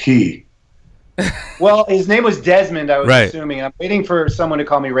said he. Well, his name was Desmond, I was assuming. And I'm waiting for someone to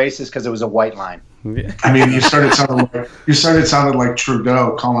call me racist because it was a white line. I mean, you started sounding like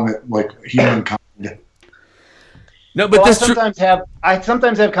Trudeau, calling it like humankind. No, but I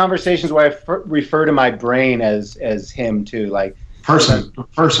sometimes have conversations where I refer to my brain as him too, like person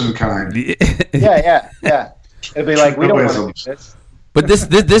kind. Yeah. It'd be like, we don't want to do this. But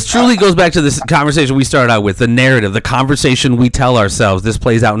this truly goes back to this conversation we started out with, the narrative, the conversation we tell ourselves. This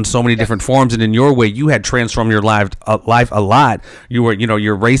plays out in so many different forms, and in your way, you had transformed your life a lot.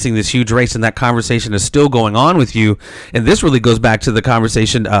 You're racing this huge race, and that conversation is still going on with you. And this really goes back to the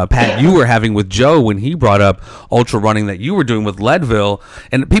conversation, Pat, you were having with Joe when he brought up ultra running that you were doing with Leadville,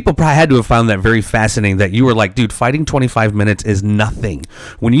 and people probably had to have found that very fascinating. That you were like, dude, fighting 25 minutes is nothing.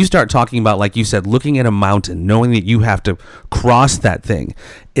 When you start talking about, like you said, looking at a mountain, knowing that you have to cross that thing,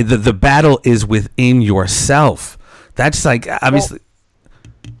 the battle is within yourself. That's like, obviously.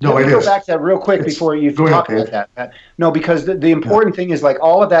 No, Let me go back to that real quick before you talk about that, Pat. No, because the important thing is, like,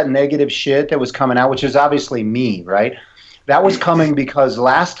 all of that negative shit that was coming out, which is obviously me, right? That was coming because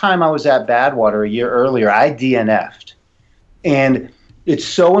last time I was at Badwater a year earlier, I DNF'd. And it's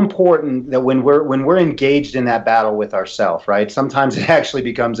so important that when we're engaged in that battle with ourselves, right? Sometimes it actually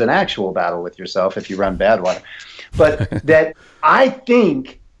becomes an actual battle with yourself if you run Badwater. But that I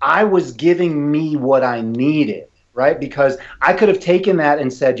think I was giving me what I needed, right? Because I could have taken that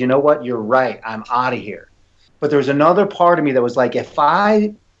and said, you know what, you're right, I'm out of here. But there was another part of me that was like, if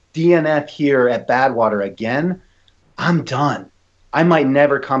I DNF here at Badwater again, I'm done. I might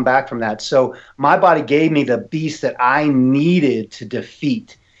never come back from that. So my body gave me the beast that I needed to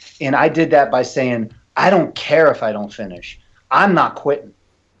defeat. And I did that by saying, I don't care if I don't finish. I'm not quitting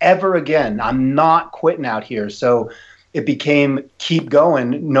ever again. I'm not quitting out here. So it became keep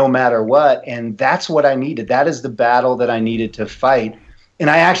going no matter what. And that's what I needed. That is the battle that I needed to fight. And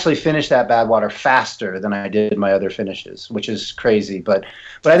I actually finished that Badwater faster than I did my other finishes, which is crazy. But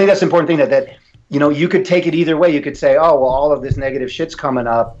I think that's the important thing that you could take it either way. You could say, oh, well, all of this negative shit's coming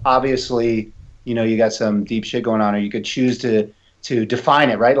up. Obviously, you got some deep shit going on, or you could choose to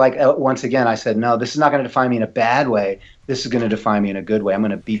define it, right? Like, once again, I said, no, this is not going to define me in a bad way. This is going to define me in a good way. I'm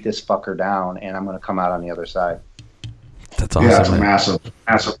going to beat this fucker down, and I'm going to come out on the other side. That's awesome. Yeah, it's a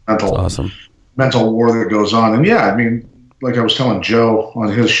massive mental war that goes on. And yeah, I mean, like I was telling Joe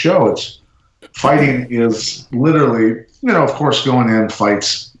on his show, it's fighting is literally, of course, going in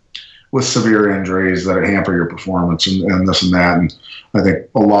fights with severe injuries that hamper your performance and this and that. And I think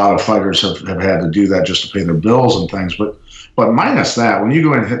a lot of fighters have had to do that just to pay their bills and things. But minus that, when you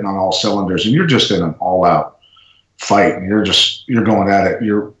go in hitting on all cylinders and you're just in an all-out fight and you're going at it,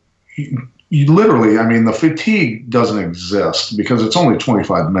 you literally, I mean, the fatigue doesn't exist because it's only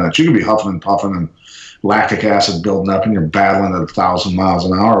 25 minutes. You can be huffing and puffing and lactic acid building up and you're battling at 1,000 miles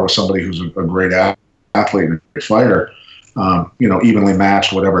an hour with somebody who's a great athlete and a great fighter, evenly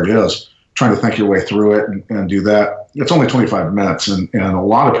matched, whatever it is, trying to think your way through it and do that. It's only 25 minutes. And a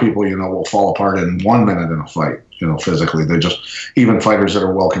lot of people, will fall apart in 1 minute in a fight, physically. They just, even fighters that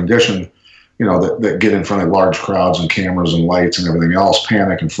are well conditioned, that get in front of large crowds and cameras and lights and everything else,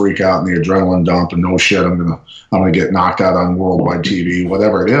 panic and freak out and the adrenaline dump and no shit, I'm gonna get knocked out on worldwide TV,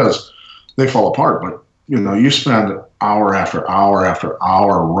 whatever it is, they fall apart. But you spend hour after hour after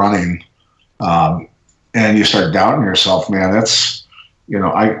hour running, and you start doubting yourself, man. That's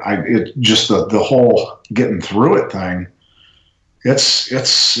it just the whole getting through it thing. It's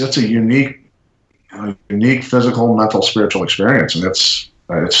a unique physical, mental, spiritual experience, and it's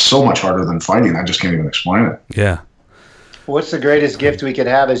so much harder than fighting. I just can't even explain it. Yeah. What's the greatest gift we could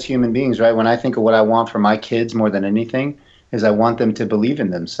have as human beings, right? When I think of what I want for my kids more than anything is I want them to believe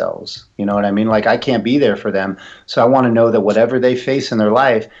in themselves. You know what I mean? Like, I can't be there for them. So I want to know that whatever they face in their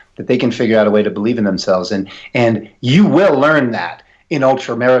life, that they can figure out a way to believe in themselves. And you will learn that in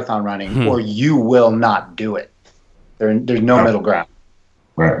ultra marathon running, or you will not do it. There's no middle ground.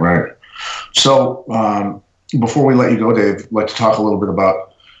 Right. So, before we let you go, Dave, I'd like to talk a little bit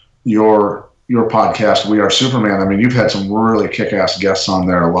about your podcast, We Are Superman. I mean, you've had some really kick-ass guests on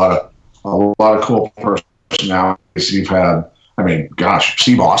there. A lot of cool personalities you've had. I mean, gosh,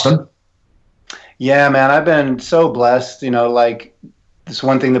 Steve Austin. Yeah, man, I've been so blessed. Like, this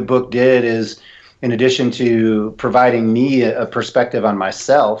one thing the book did is, in addition to providing me a perspective on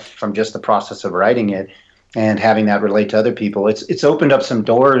myself from just the process of writing it and having that relate to other people, it's opened up some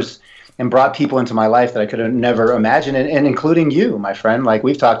doors and brought people into my life that I could have never imagined, and including you, my friend. Like,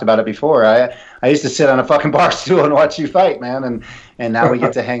 we've talked about it before. I used to sit on a fucking bar stool and watch you fight, man, and now we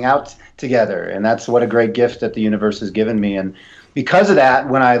get to hang out together, and that's what a great gift that the universe has given me. And because of that,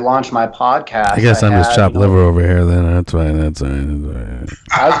 when I launched my podcast, I guess I'm just chopped liver over here. Then that's fine.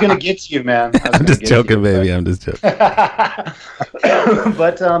 I was gonna get to you, man. I'm just joking, baby. I'm just joking.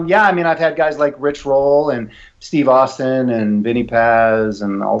 But yeah, I mean, I've had guys like Rich Roll and Steve Austin and Vinny Paz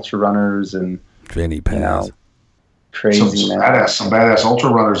and Ultra Runners and Vinny Paz. Crazy man. Some badass ultra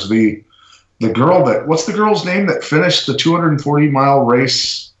runners. The girl what's the girl's name that finished the 240-mile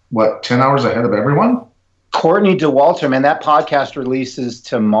race? 10 hours ahead of everyone? Courtney DeWalter, man. That podcast releases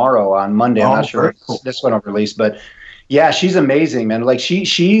tomorrow on Monday. I'm not sure if this one will release, but yeah, she's amazing, man. Like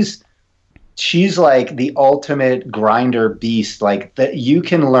she's like the ultimate grinder beast. Like that, you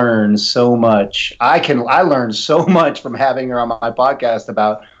can learn so much. I learned so much from having her on my podcast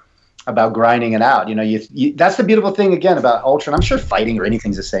about grinding it out. You know, that's the beautiful thing again about ultra. And I'm sure fighting or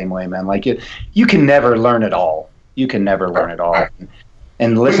anything's the same way, man. Like you can never learn it all. You can never learn it all.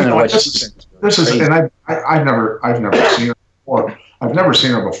 And listen to what she's and I've never seen her before. I've never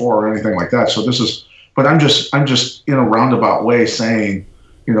seen her before or anything like that. So but I'm just in a roundabout way saying,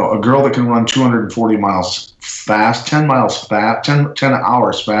 you know, a girl that can run 240 miles fast, 10 miles fast, 10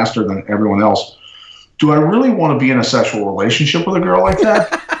 hours faster than everyone else. Do I really want to be in a sexual relationship with a girl like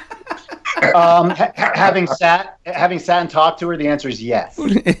that? Having sat and talked to her, the answer is yes. You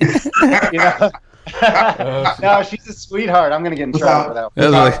know? No, she's a sweetheart. I'm going to get in trouble for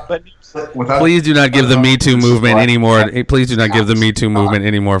that. Please do not give the Me Too movement any more. Please do not give the Me Too movement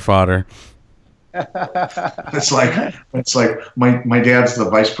any more fodder. It's like my dad's the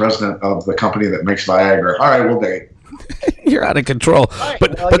vice president of the company that makes Viagra. All right, we'll date. You're out of control. Right.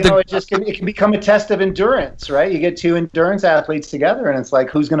 But it can become a test of endurance, right? You get two endurance athletes together, and it's like,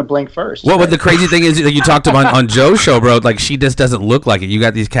 who's going to blink first? Well, right? But the crazy thing is that you talked about on Joe's show, bro. Like she just doesn't look like it. You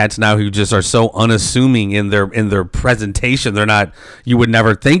got these cats now who just are so unassuming in their presentation. They're not. You would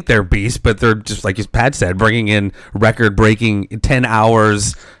never think they're beasts, but they're just like Pat said, bringing in record-breaking 10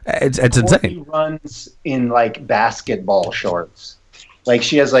 hours. It's insane. She runs in like basketball shorts. Like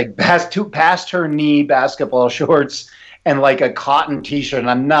she has like past her knee basketball shorts and like a cotton T-shirt. And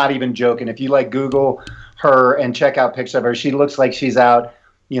I'm not even joking. If you like Google her and check out pictures of her, she looks like she's out,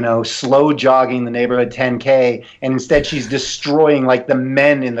 you know, slow jogging the neighborhood 10K. And instead she's destroying like the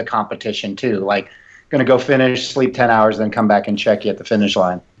men in the competition too. Like going to go finish, sleep 10 hours, then come back and check you at the finish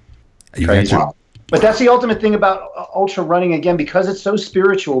line. Crazy. But that's the ultimate thing about ultra running, again, because it's so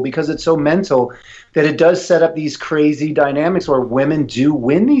spiritual, because it's so mental, that it does set up these crazy dynamics where women do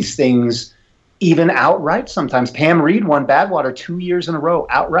win these things even outright sometimes. Pam Reed won Badwater 2 years in a row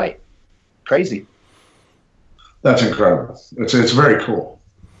outright. Crazy. That's incredible. It's very cool.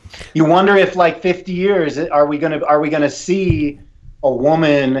 You wonder if, like 50 years, are we gonna see a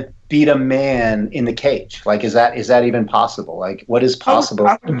woman beat a man in the cage? Like, is that even possible? Like, what is possible?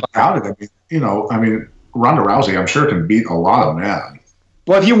 I doubt it. I mean, Ronda Rousey, I'm sure, can beat a lot of men.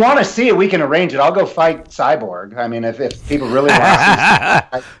 Well, if you want to see it, we can arrange it. I'll go fight Cyborg. I mean, if people really want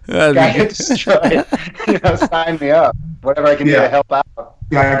to see it, get destroyed, sign me up. Whatever I can do to help out.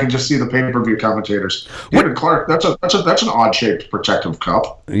 Yeah, I can just see the pay-per-view commentators. David Clark, that's an odd-shaped protective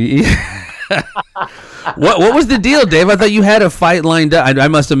cup. Yeah. What was the deal, Dave? I thought you had a fight lined up. I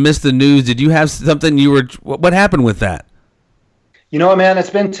must have missed the news. Did you have something what happened with that? You know, man, it's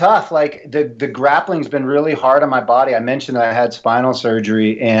been tough. Like the grappling's been really hard on my body. I mentioned that I had spinal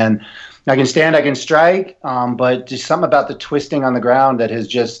surgery, and I can stand, I can strike, but just something about the twisting on the ground that has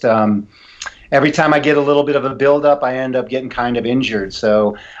just every time I get a little bit of a buildup, I end up getting kind of injured.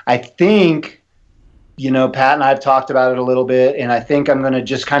 So I think, Pat and I have talked about it a little bit, and I think I'm going to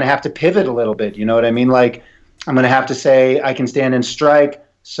just kind of have to pivot a little bit. You know what I mean? Like I'm going to have to say I can stand and strike.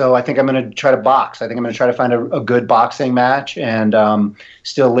 So I think I'm going to try to box. I think I'm going to try to find a good boxing match and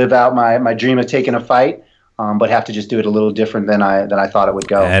still live out my dream of taking a fight, but have to just do it a little different than I thought it would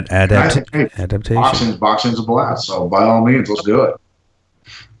go. Adaptation. Boxing's a blast. So by all means, let's do it.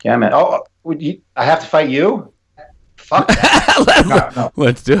 Yeah, man. Oh, I have to fight you? Fuck that. No.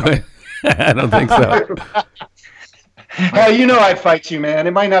 Let's do it. I don't think so. Hell, I'd fight you, man.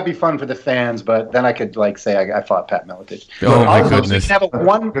 It might not be fun for the fans, but then I could say I fought Pat Miletich. Oh my goodness! Have a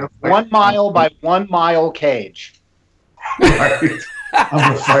 1 mile by 1 mile cage. Right. I'm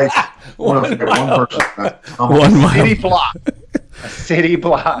gonna fight one person. 1 mile. City block. A city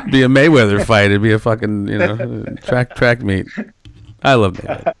block. Be a Mayweather fight. It'd be a fucking track meet. I love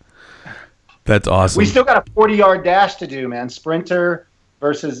Mayweather. That's awesome. We still got a 40-yard dash to do, man. Sprinter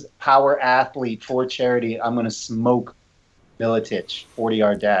versus power athlete for charity. I'm gonna smoke Miletich.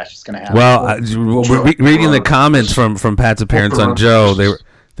 40-yard dash. It's gonna happen. Well, reading the comments from Pat's appearance on Joe,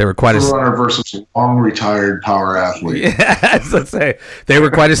 They were quite runner versus long retired power athlete. Yeah, let's say they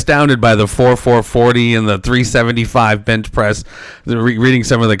were quite astounded by the 4.40 and the 375 bench press. Reading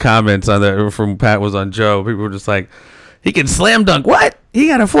some of the comments on that from Pat was on Joe. People were just like, he can slam dunk. What? He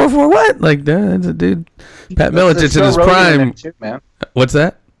got a 4.4 what? Like, that's a dude. Pat Miletich in his prime. Too, man. What's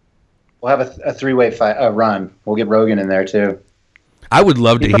that? We'll have a three-way fight, run. We'll get Rogan in there too. I would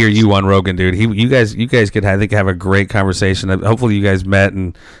love to hear you on Rogan, dude. You guys could, I think, have a great conversation. Hopefully, you guys met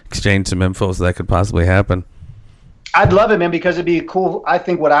and exchanged some info, so that could possibly happen. I'd love it, man, because it'd be cool. I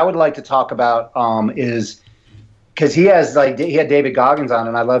think what I would like to talk about is because he had David Goggins on,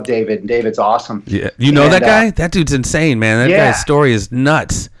 and I love David. And David's awesome. Yeah, you know that guy? That dude's insane, man. That guy's story is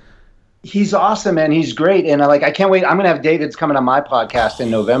nuts. He's awesome, man. He's great, and I can't wait. I'm gonna have David's coming on my podcast in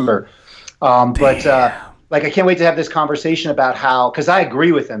November, I can't wait to have this conversation about how, because I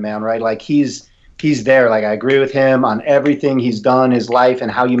agree with him, man, right? Like he's there. Like I agree with him on everything he's done, his life,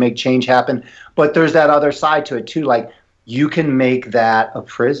 and how you make change happen. But there's that other side to it too. Like you can make that a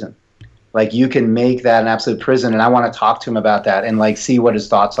prison. Like you can make that an absolute prison. And I want to talk to him about that and like see what his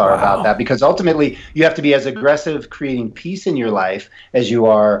thoughts are about that. Because ultimately you have to be as aggressive creating peace in your life as you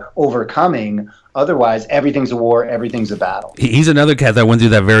are overcoming. Otherwise, everything's a war, everything's a battle. He's another cat that went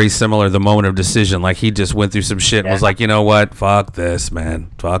through that very similar, the moment of decision. Like he just went through some shit and was like, you know what? Fuck this,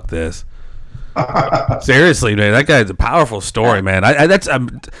 man. Fuck this. Seriously, man, that guy's a powerful story, man.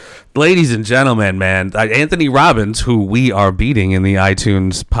 Ladies and gentlemen, man, Anthony Robbins, who we are beating in the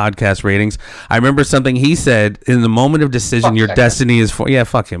iTunes podcast ratings. I remember something he said: in the moment of decision, your destiny is for. Yeah,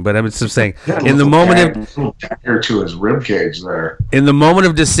 fuck him. But I'm just saying, in the moment of to his rib cage there. In the moment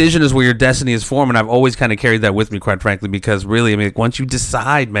of decision is where your destiny is formed, and I've always kind of carried that with me, quite frankly, because really, I mean, once you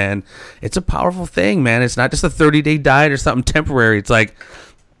decide, man, it's a powerful thing, man. It's not just a 30-day diet or something temporary. It's like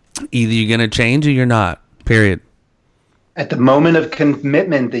either you're gonna change or you're not. Period. At the moment of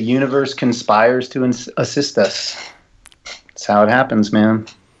commitment, the universe conspires to assist us. That's how it happens, man.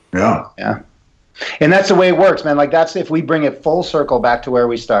 Yeah. Yeah. And that's the way it works, man. Like that's if we bring it full circle back to where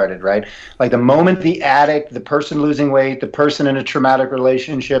we started, right? Like the moment the addict, the person losing weight, the person in a traumatic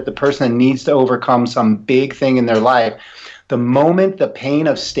relationship, the person that needs to overcome some big thing in their life, the moment the pain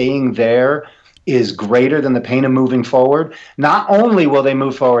of staying there is greater than the pain of moving forward, not only will they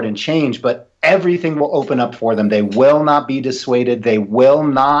move forward and change, but everything will open up for them. They will not be dissuaded. They will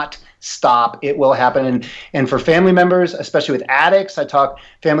not stop. It will happen. And for family members, especially with addicts,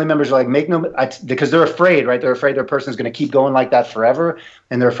 family members are like, because they're afraid, right? They're afraid their person is going to keep going like that forever.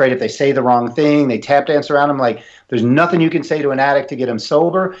 And they're afraid if they say the wrong thing, they tap dance around them. Like there's nothing you can say to an addict to get them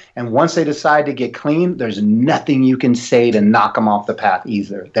sober. And once they decide to get clean, there's nothing you can say to knock them off the path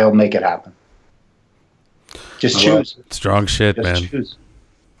either. They'll make it happen. Just choose. Strong shit, Just man. Choose.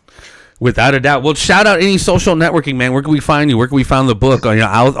 Without a doubt. Well, shout out any social networking, man. Where can we find you? Where can we find the book?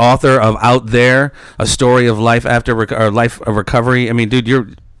 Author of Out There, A Story of Life After Life of Recovery. I mean, dude, you're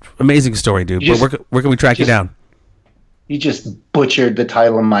amazing story, dude. Where can we track you down? You just butchered the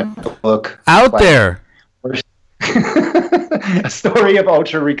title of my book. Out There. A Story of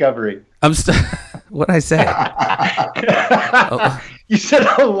Ultra Recovery. What'd I say? You said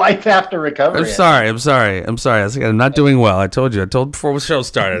a life after recovery. I'm sorry. I'm not doing well. I told before the show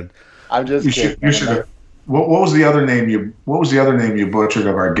started. I'm just kidding. You should. What was the other name you butchered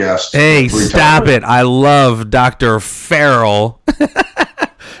of our guest? Hey, stop it! I love Dr. Farrell,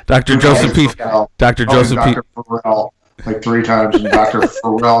 Dr. Joseph P. Dr. Joseph P. Dr. Farrell like 3 times, and Dr.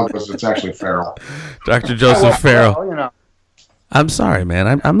 Farrell because it's actually Farrell. Dr. Joseph Farrell. Well, you know. I'm sorry,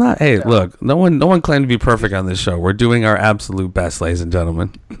 man. I'm not. Hey, look, no one claimed to be perfect on this show. We're doing our absolute best, ladies and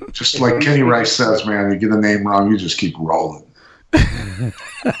gentlemen. Just like Kenny Rice says, man, you get the name wrong, you just keep rolling.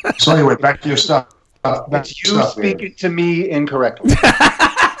 So anyway, back to your stuff. It's you speaking to me incorrectly.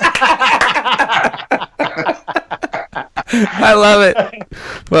 I love it.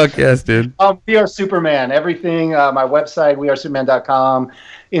 Fuck yes, dude. We Are Superman. Everything. My website, wearesuperman.com.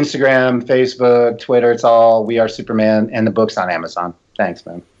 Instagram, Facebook, Twitter. It's all We Are Superman, and the book's on Amazon. Thanks,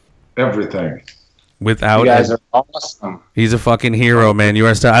 man. Everything. Without you guys are awesome. He's a fucking hero, man. You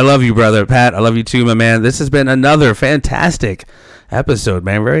are. I love you, brother. Pat, I love you too, my man. This has been another fantastic episode,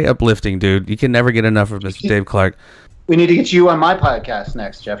 man. Very uplifting, dude. You can never get enough of Mr. Dave Clark. We need to get you on my podcast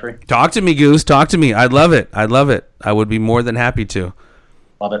next, Jeffrey. Talk to me, Goose. Talk to me. I'd love it. I would be more than happy to.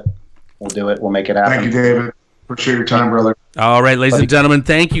 Love it. We'll do it. We'll make it happen. Thank you, David. Appreciate your time, brother. All right, ladies and gentlemen,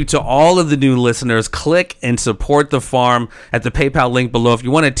 thank you to all of the new listeners. Click and support the farm at the PayPal link below. If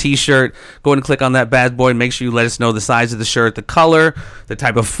you want a t-shirt, go ahead and click on that bad boy and make sure you let us know the size of the shirt, the color, the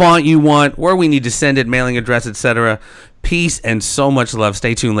type of font you want, where we need to send it, mailing address, etc. Peace and so much love.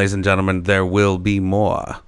 Stay tuned, ladies and gentlemen. There will be more.